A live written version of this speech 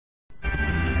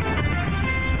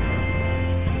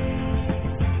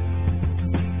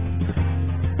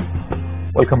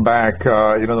Welcome back.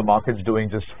 The market's doing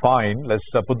just fine. Let's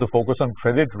put the focus on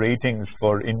credit ratings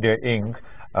for India Inc.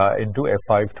 Into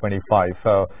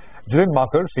FY25. Jitin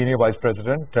Makkar, Senior Vice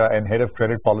President and Head of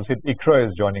Credit Policy at ICRA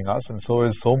is joining us, and so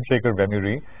is Somsekhar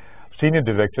Vemuri, Senior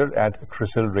Director at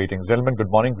CRISIL Ratings. Gentlemen, good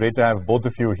morning. Great to have both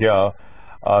of you here,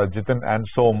 Jitin and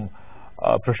Som.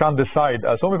 Prashant this side.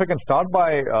 Som, if I can start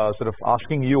by sort of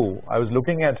asking you, I was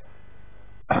looking at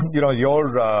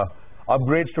your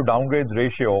upgrades to downgrades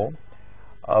ratio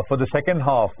for the second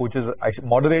half, which is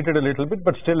moderated a little bit,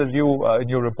 but still, as you in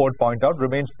your report point out,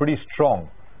 remains pretty strong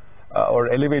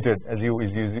or elevated, as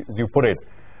you put it.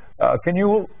 Can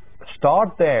you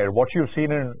start there, what you've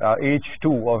seen in H2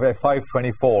 of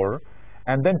FY24,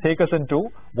 and then take us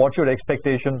into what your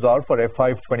expectations are for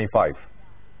FY25?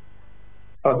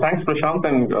 Thanks, Prashant,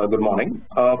 and good morning.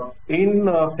 In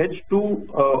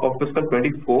H2 of fiscal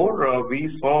 24,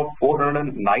 we saw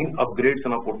 409 upgrades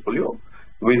in our portfolio,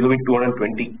 vis-a-vis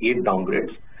 228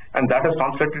 downgrades, and that has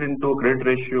translated into a credit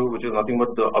ratio, which is nothing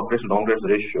but the upgrades to downgrades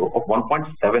ratio of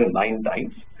 1.79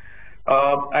 times.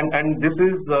 And this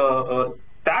is a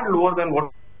tad lower than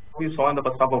what we saw in the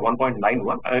first half of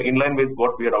 1.91, in line with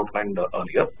what we had outlined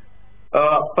earlier.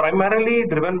 Primarily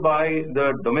driven by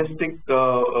the domestic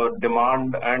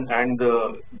demand and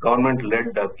the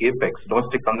government-led capex,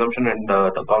 domestic consumption and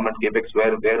the government capex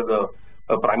were the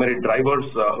primary drivers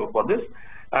for this,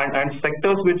 and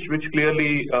sectors which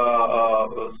clearly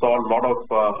saw a lot of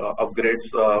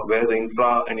upgrades were the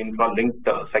infra and infra-linked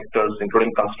sectors,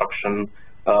 including construction,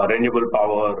 renewable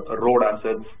power, road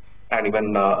assets, and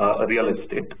even real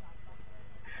estate.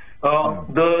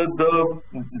 The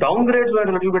downgrades were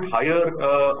a little bit higher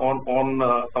on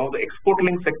some of the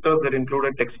export-linked sectors that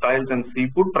included textiles and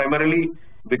seafood, primarily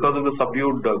because of the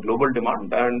subdued global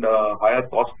demand and higher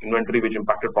cost inventory, which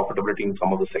impacted profitability in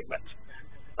some of the segments.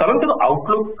 Coming to the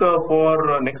outlook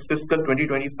for next fiscal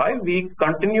 2025, we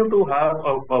continue to have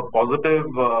a positive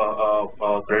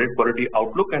credit quality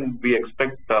outlook, and we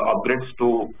expect upgrades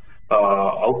to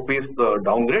outpace the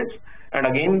downgrades. And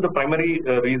again, the primary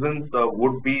reasons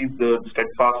would be the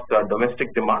steadfast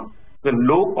domestic demand, the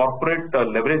low corporate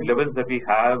leverage levels that we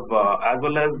have, as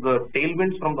well as the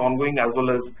tailwinds from the ongoing, as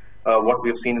well as what we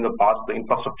have seen in the past, the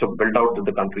infrastructure build-out that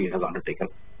the country has undertaken.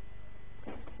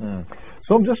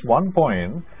 So just one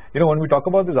point, when we talk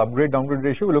about this upgrade-downgrade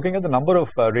ratio, we're looking at the number of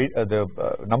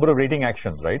rating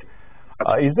actions, right?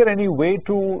 Is there any way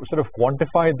to sort of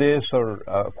quantify this or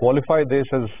qualify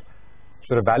this as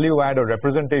sort of value add or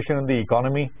representation in the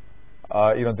economy,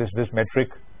 this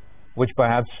metric, which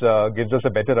perhaps gives us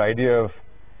a better idea of,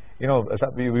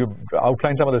 we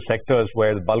outlined some of the sectors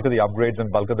where the bulk of the upgrades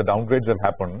and bulk of the downgrades have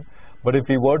happened. But if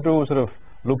we were to sort of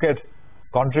look at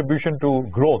contribution to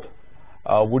growth,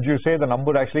 would you say the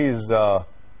number actually is,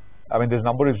 this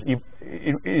number is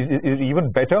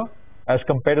even better as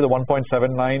compared to the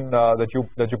 1.79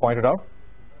 that you pointed out?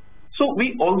 So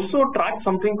we also track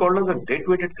something called as a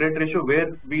debt-weighted credit ratio,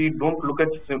 where we don't look at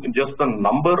just the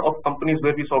number of companies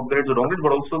where we saw upgrades or downgrades,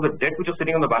 but also the debt which is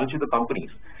sitting on the balance sheet of the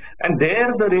companies. And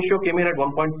there the ratio came in at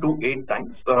 1.28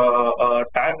 times,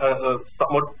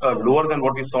 somewhat lower than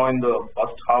what we saw in the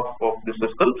first half of this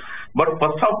fiscal. But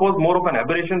first half was more of an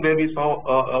aberration, where we saw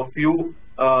a few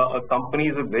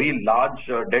companies with very large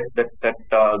debt that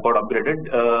got upgraded.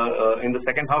 In the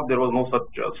second half, there was no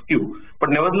such skew. But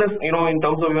nevertheless, in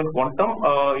terms of even quantum,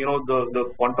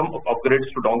 the quantum of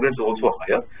upgrades to downgrades is also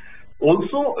higher.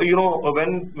 Also,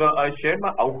 when I shared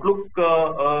my outlook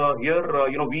here,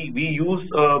 we use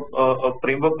a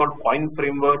framework called COIN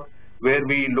framework, where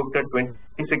we looked at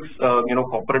 26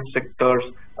 corporate sectors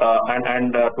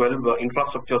and 12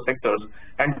 infrastructure sectors,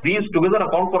 and these together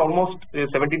account for almost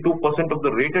 72% of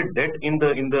the rated debt in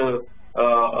the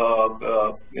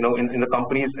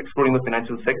companies, excluding the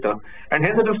financial sector, and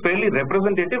hence it is fairly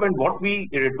representative. And what we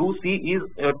do see is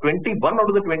 21 out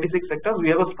of the 26 sectors we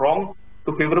have a strong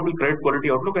to favorable credit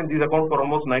quality outlook, and these account for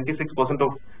almost 96%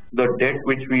 of the debt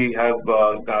which we have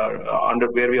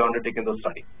where we are undertaking the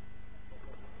study.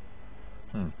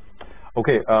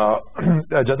 Okay,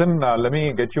 Jatin, let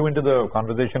me get you into the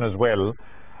conversation as well.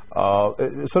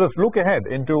 Sort of look ahead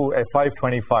into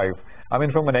FY25.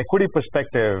 From an equity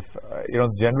perspective,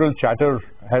 general chatter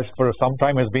has for some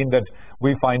time has been that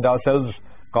we find ourselves,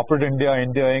 corporate India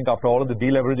Inc., after all of the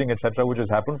deleveraging, etc., which has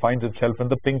happened, finds itself in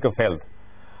the pink of health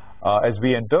as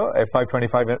we enter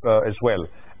FY25 as well.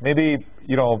 Maybe,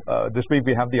 this week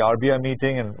we have the RBI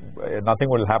meeting and nothing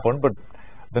will happen, but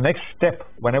the next step,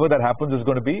 whenever that happens, is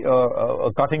going to be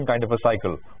a cutting kind of a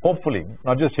cycle. Hopefully,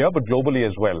 not just here, but globally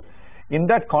as well. In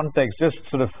that context, just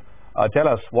sort of tell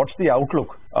us, what's the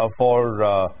outlook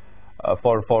for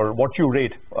for what you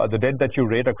rate, the debt that you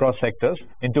rate across sectors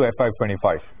into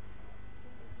FY25?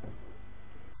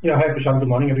 Yeah, hi Prashant, good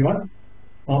morning everyone.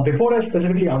 Before I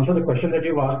specifically answer the question that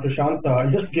you've asked, Prashant,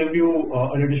 I'll just give you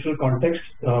an additional context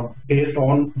based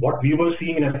on what we were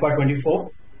seeing in FY24,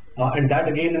 and that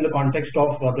again in the context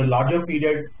of the larger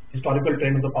period historical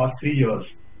trend of the past 3 years.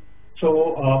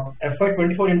 So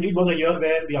FY24 indeed was a year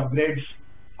where the upgrades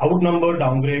outnumbered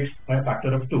downgrades by a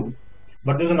factor of 2.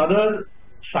 But there's another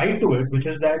side to it, which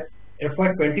is that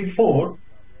FY24,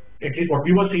 at least what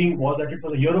we were seeing, was that it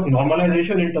was a year of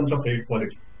normalization in terms of credit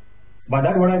quality. By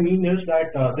that, what I mean is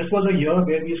that this was a year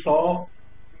where we saw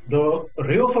the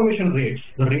reaffirmation rates,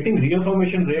 the rating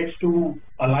reaffirmation rates to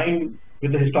align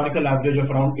with the historical average of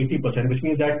around 80%, which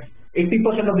means that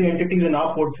 80% of the entities in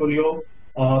our portfolio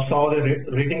saw the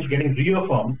ratings getting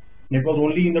reaffirmed. And it was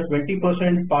only in the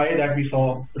 20% pie that we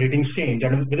saw ratings change.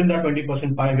 And within that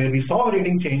 20% pie where we saw a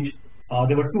rating change,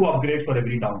 there were 2 upgrades for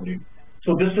every downgrade.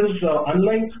 So this is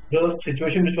unlike the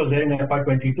situation which was there in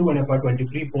FY22 and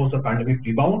FY23 post the pandemic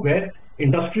rebound, where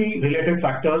industry-related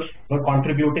factors were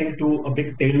contributing to a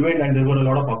big tailwind, and there were a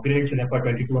lot of upgrades in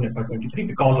FY22 and FY23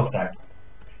 because of that.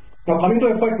 Now coming to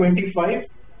FY25,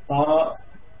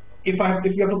 if you have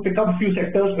to pick up a few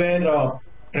sectors where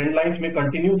trend lines may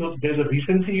continue, there's a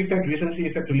recency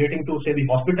effect relating to, say, the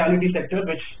hospitality sector,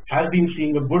 which has been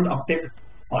seeing a good uptick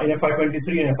in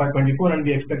FY23 and FY24, and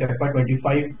we expect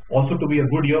FY25 also to be a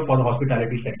good year for the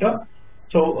hospitality sector.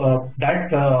 So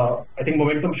I think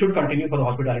momentum should continue for the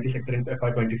hospitality sector in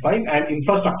FY25, and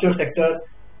infrastructure sector,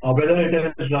 whether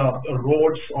it is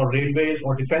roads or railways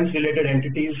or defense-related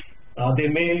entities, they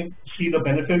may see the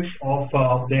benefits of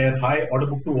their high order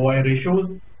book to OI ratios,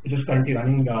 which is currently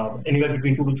running anywhere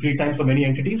between 2 to 3 times for many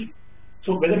entities.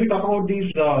 So whether we talk about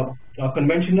these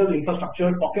conventional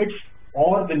infrastructure pockets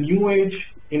or the new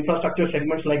age infrastructure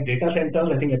segments like data centers,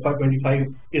 I think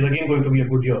FY25 is again going to be a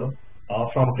good year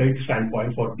from a credit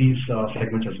standpoint for these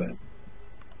segments as well.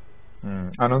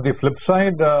 And on the flip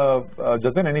side,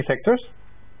 Jitin, any sectors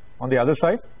on the other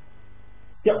side?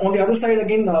 Yeah, on the other side,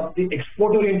 again, the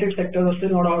export-oriented sectors are still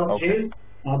not out of jail.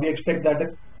 We expect that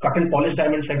the cut and polish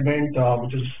diamond segment,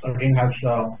 which is again has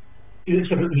it's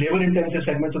a labor-intensive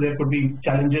segment, so there could be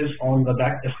challenges on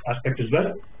that aspect as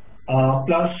well.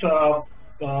 Plus,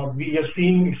 we are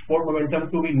seeing export momentum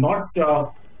to be not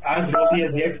as rosy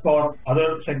as yet for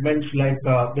other segments like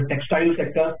the textile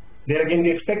sector. There again,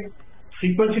 we expect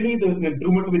sequentially the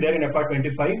improvement to be there in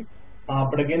FY25.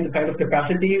 But again, the kind of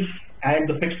capacities and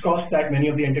the fixed costs that many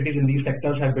of the entities in these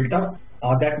sectors have built up,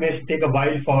 that may take a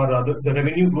while for the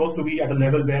revenue growth to be at a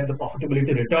level where the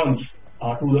profitability returns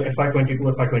to the FY22,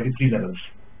 FY23 levels.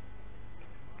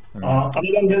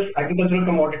 Other than this, agricultural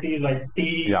commodities like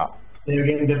tea, there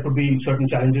again, there could be certain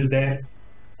challenges there.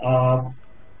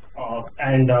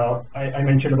 And I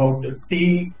mentioned about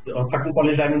tea, cut and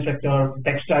polish diamond sector,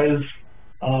 textiles.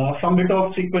 Some bit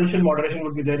of sequential moderation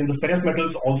would be there in the ferrous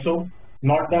metals also.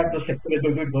 Not that the sector is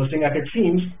going to be bursting at its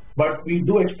seams, but we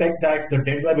do expect that the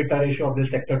debt by EBITDA ratio of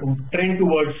this sector to trend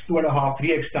towards 2.5,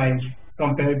 3x times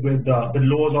compared with the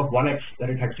lows of 1x that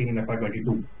it had seen in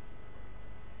FY22.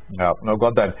 Yeah, no,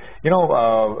 got that. You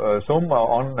know, Som,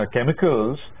 on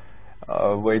chemicals,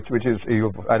 which is,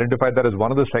 you've identified that as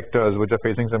one of the sectors which are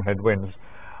facing some headwinds.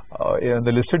 In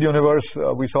the listed universe,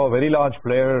 we saw a very large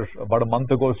player about a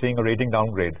month ago seeing a rating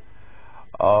downgrade.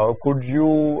 Could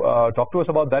you talk to us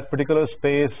about that particular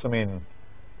space? I mean,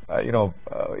 could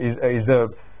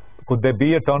there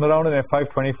be a turnaround in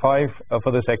FY25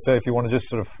 for the sector if you want to just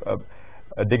sort of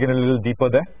dig in a little deeper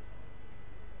there?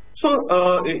 So,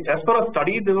 as per our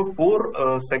study, there were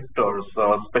 4 sectors: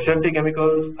 specialty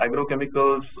chemicals,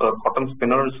 agrochemicals, cotton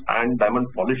spinners, and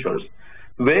diamond polishers,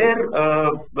 where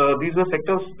these were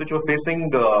sectors which were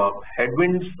facing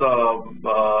headwinds,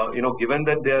 given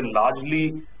that they are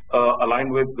largely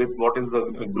aligned with what is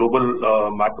the global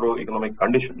macroeconomic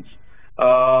conditions.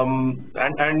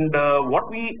 And what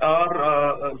we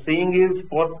are seeing is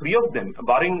for 3 of them,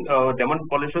 barring diamond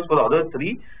polishers, for the other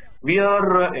 3, we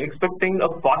are expecting a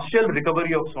partial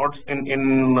recovery of sorts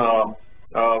in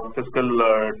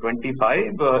fiscal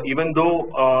 25, even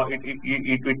though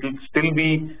it will still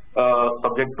be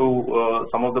subject to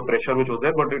some of the pressure which was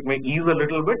there, but it may ease a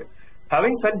little bit.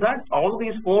 Having said that, all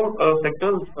these 4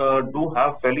 sectors do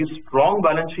have fairly strong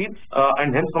balance sheets,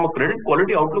 and hence from a credit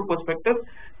quality outlook perspective,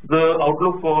 the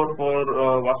outlook for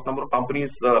vast number of companies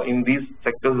in these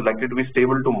sectors is likely to be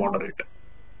stable to moderate.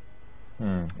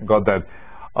 Got that.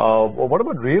 What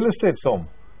about real estate, Som?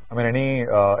 I mean,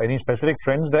 any specific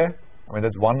trends there? I mean,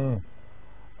 that's one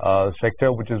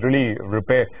sector which is really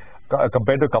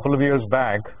compared to a couple of years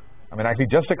back, I mean, actually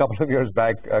just a couple of years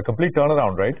back, a complete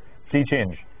turnaround, right? Sea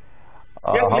change.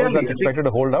 Yeah, How is clearly. that expected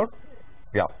to hold out?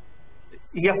 Yeah.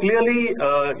 Yeah, clearly,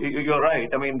 you're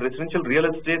right. I mean, residential real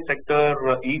estate sector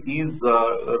is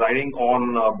riding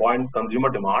on buoyant consumer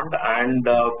demand, and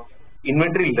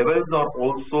inventory levels are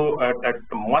also at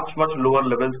much lower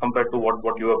levels compared to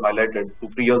what you have highlighted.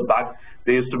 2-3 years back,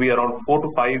 they used to be around 4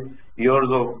 to 5 years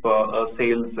of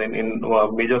sales in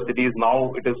major cities.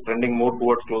 Now it is trending more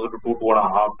towards closer to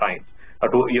 2.5 times.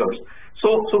 2 years.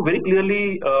 So very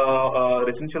clearly,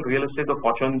 residential real estate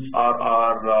fortunes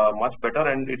are much better,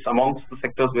 and it's amongst the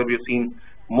sectors where we've seen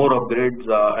more upgrades,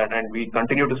 and we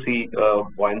continue to see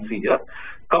buoyancy here.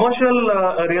 Commercial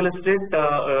real estate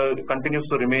continues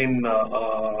to remain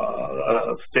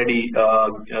steady,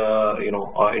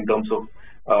 in terms of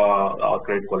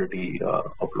credit quality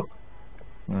outlook.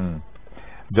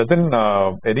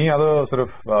 Jitin, any other sort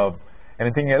of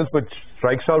anything else which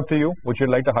strikes out to you, which you'd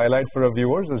like to highlight for our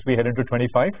viewers as we head into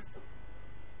 25?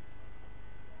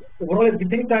 Overall, we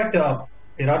think that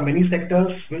there are many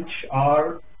sectors which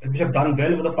have done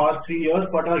well over the past 3 years,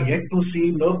 but are yet to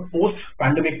see the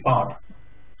post-pandemic part.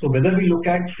 So whether we look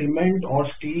at cement or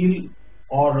steel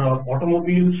or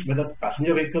automobiles, whether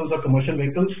passenger vehicles or commercial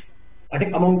vehicles, I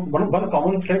think one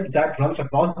common thread that runs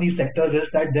across these sectors is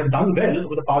that they've done well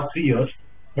over the past 3 years.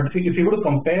 But if you were to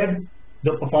compare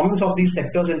the performance of these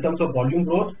sectors in terms of volume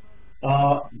growth,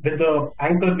 with the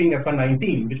anchor being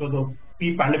FY19, which was a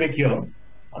pre-pandemic year,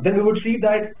 then we would see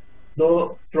that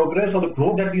the progress or the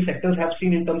growth that these sectors have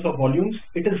seen in terms of volumes,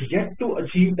 it is yet to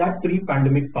achieve that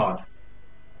pre-pandemic path.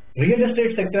 Real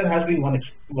estate sector has been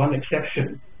one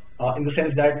exception, in the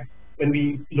sense that when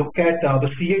we look at the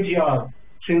CAGR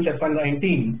since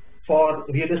FY19 for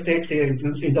real estate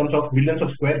sales in terms of millions of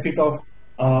square feet of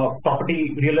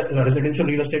residential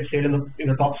real estate sale in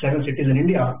the top 7 cities in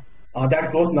India,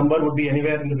 that growth number would be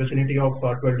anywhere in the vicinity of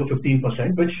 12 to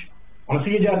 15%, which on a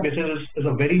CAGR basis is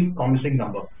a very promising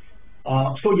number.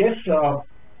 So yes,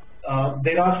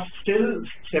 there are still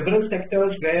several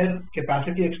sectors where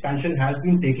capacity expansion has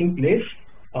been taking place,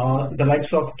 the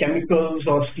likes of chemicals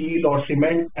or steel or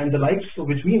cement and the likes, so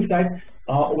which means that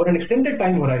over an extended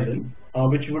time horizon,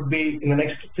 which would be in the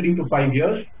next 3 to 5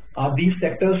 years, these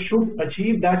sectors should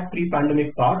achieve that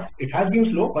pre-pandemic path. It has been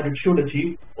slow, but it should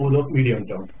achieve over the medium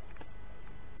term.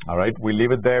 All right, we'll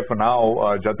leave it there for now,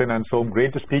 Jitin, and so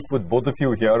great to speak with both of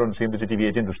you here on CNBC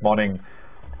TV18 this morning.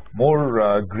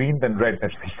 More green than red,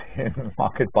 as we say in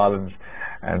market parlance,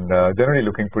 and generally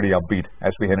looking pretty upbeat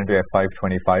as we head into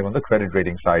FY25 on the credit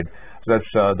rating side. So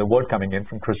that's the word coming in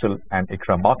from Crystal and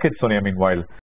ICRA Markets. Sonia, meanwhile.